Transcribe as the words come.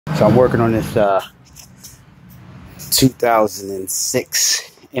So I'm working on this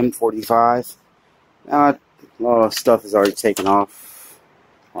 2006 M45. A lot of stuff is already taken off.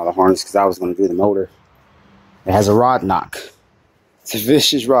 All the harness because I was going to do the motor. It has a rod knock. It's a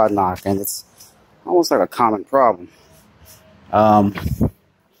vicious rod knock, and it's almost like a common problem.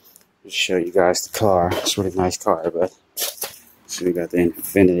 Just show you guys the car. It's a really nice car, but so we got the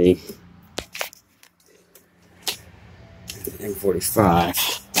Infiniti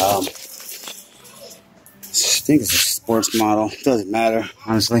M45. I think it's a sports model. Doesn't matter,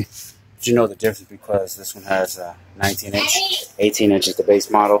 honestly. But you know the difference because this one has 19-inch, 18 inches the base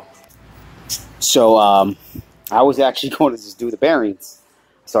model. So I was actually going to just do the bearings.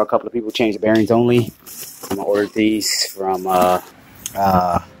 I saw a couple of people change the bearings only. I ordered these from yeah,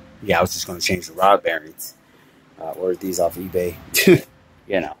 I was just going to change the rod bearings. Ordered these off eBay.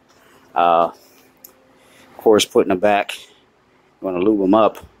 You know, of course, putting them back. I'm going to lube them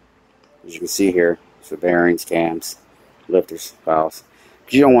up, as you can see here. So bearings, cams, lifters, valves.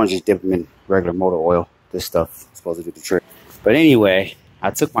 Because you don't want to just dip them in regular motor oil. This stuff is supposed to do the trick. But anyway,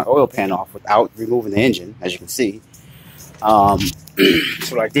 I took my oil pan off without removing the engine, as you can see.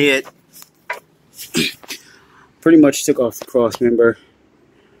 That's what I did. Pretty much took off the cross member.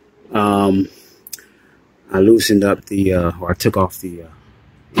 I loosened up the, or I took off the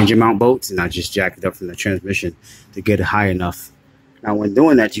engine mount bolts, and I just jacked it up from the transmission to get it high enough. Now, when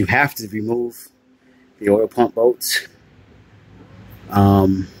doing that, you have to remove the oil pump bolts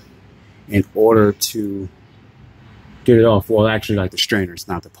in order to get it off. Well, actually, like the strainer, it's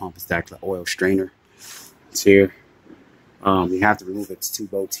not the pump; it's actually the oil strainer. It's here. You have to remove its two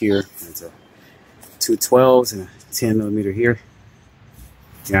bolts here. It's a 212s and a 10mm here.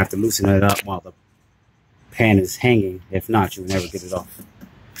 You have to loosen it up while the pan is hanging. If not, you will never get it off.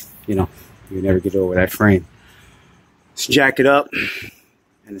 You know, you'll never get over that frame. Just jack it up,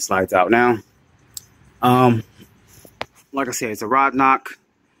 and it slides out now. Like I said, it's a rod knock.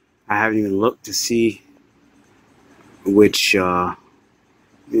 I haven't even looked to see which, you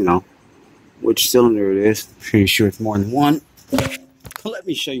know, which cylinder it is. Pretty sure it's more than one. Let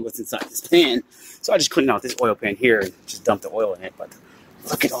me show you what's inside this pan. So I just cleaned out this oil pan here and just dumped the oil in it. But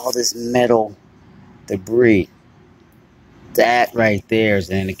look at all this metal debris. That right there is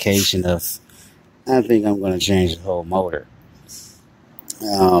an indication of, I think I'm going to change the whole motor.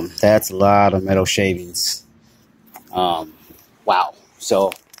 That's a lot of metal shavings. Wow.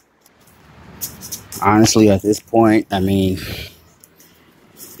 So honestly, at this point, I mean,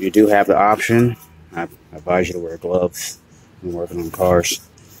 you do have the option. I advise you to wear gloves when working on cars.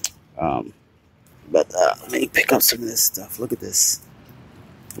 But let me pick up some of this stuff. Look at this.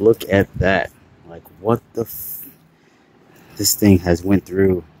 Look at that. Like, what the this thing has went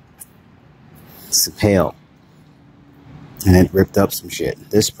through some hail. And it ripped up some shit.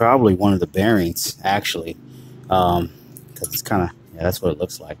 This is probably one of the bearings, actually. Because it's kind of, yeah, that's what it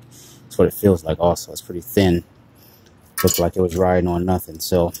looks like. That's what it feels like also. It's pretty thin. Looks like it was riding on nothing.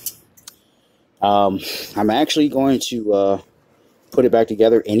 So, I'm actually going to put it back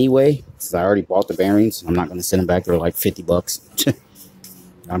together anyway. Since I already bought the bearings. I'm not going to send them back. They're like 50 bucks.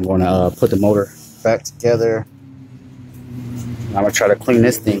 I'm going to put the motor back together. I'm going to try to clean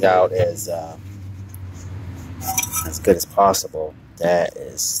this thing out as good as possible. That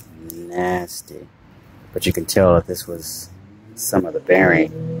is nasty. But you can tell that this was some of the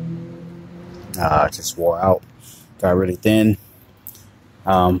bearing. Just wore out. Got really thin.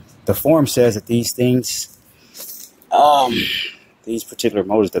 The form says that these things, these particular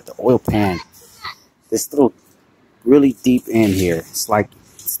motors, that the oil pan, this little really deep in here, it's like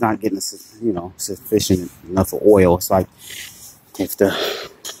it's not getting, you know, sufficient enough of oil. It's like if the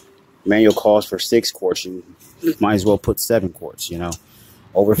manual calls for 6 quarts, you might as well put 7 quarts, you know,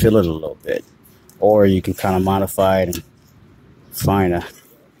 overfill it a little bit. Or you can kind of modify it and find a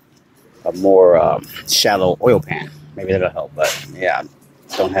more shallow oil pan. Maybe that'll help, but yeah,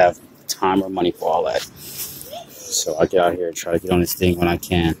 I don't have time or money for all that. So I'll get out here and try to get on this thing when I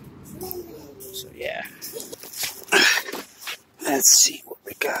can. So yeah. Let's see what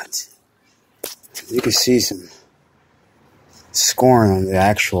we got. You can see some scoring on the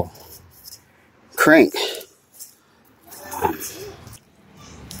actual crank.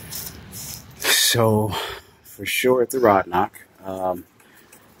 So for sure it's a rod knock.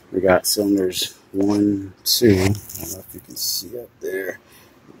 We got cylinders 1, 2. I don't know if you can see up there.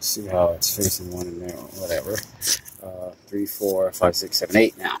 See how it's facing one in there or whatever. 3, 4, 5, 6, 7,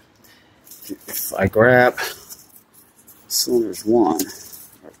 8 now. If I grab cylinders 1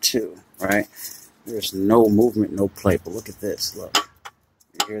 or 2, right? There's no movement, no play. But look at this. Look.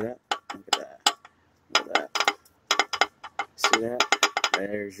 You hear that? Look at that. Look at that. See that?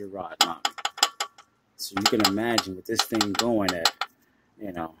 there's your rod knock. So you can imagine with this thing going at,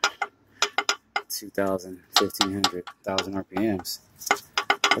 you know, 2,000, 1,500, 1,000 RPMs.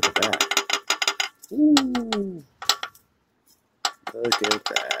 Look at that. Ooh. Look at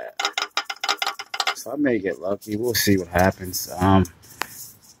that. So I may get lucky. We'll see what happens. The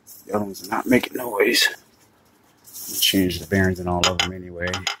other ones are not making noise. I'll change the bearings and all of them anyway.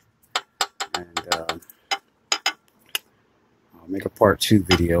 And I'll make a part 2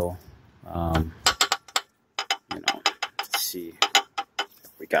 video. You know, to see if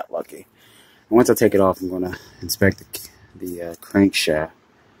we got lucky. And once I take it off, I'm going to inspect the crankshaft.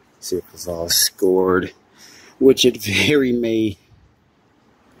 See if it's all scored. Which it very may,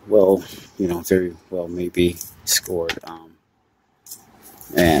 well, you know, very well may be scored.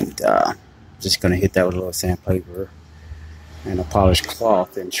 Just going to hit that with a little sandpaper and a polished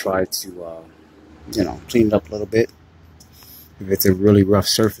cloth and try to, you know, clean it up a little bit. If it's a really rough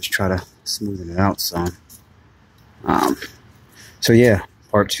surface, try to smoothen it out some. So yeah,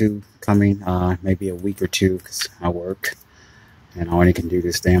 part 2 coming, maybe a week or 2 because I work and I only can do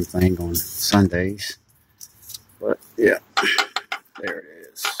this damn thing on Sundays. But yeah, there it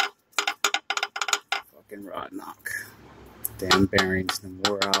is. Fucking rod knock. Damn bearings, them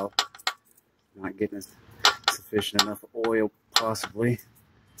wore out. Not getting sufficient enough oil, possibly.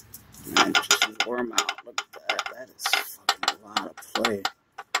 And just wore them out. Look at that. That is fucking a lot of play.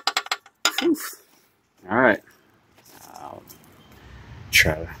 Whew. Alright. I'll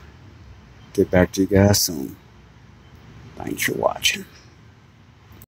try to get back to you guys soon. Thanks for watching.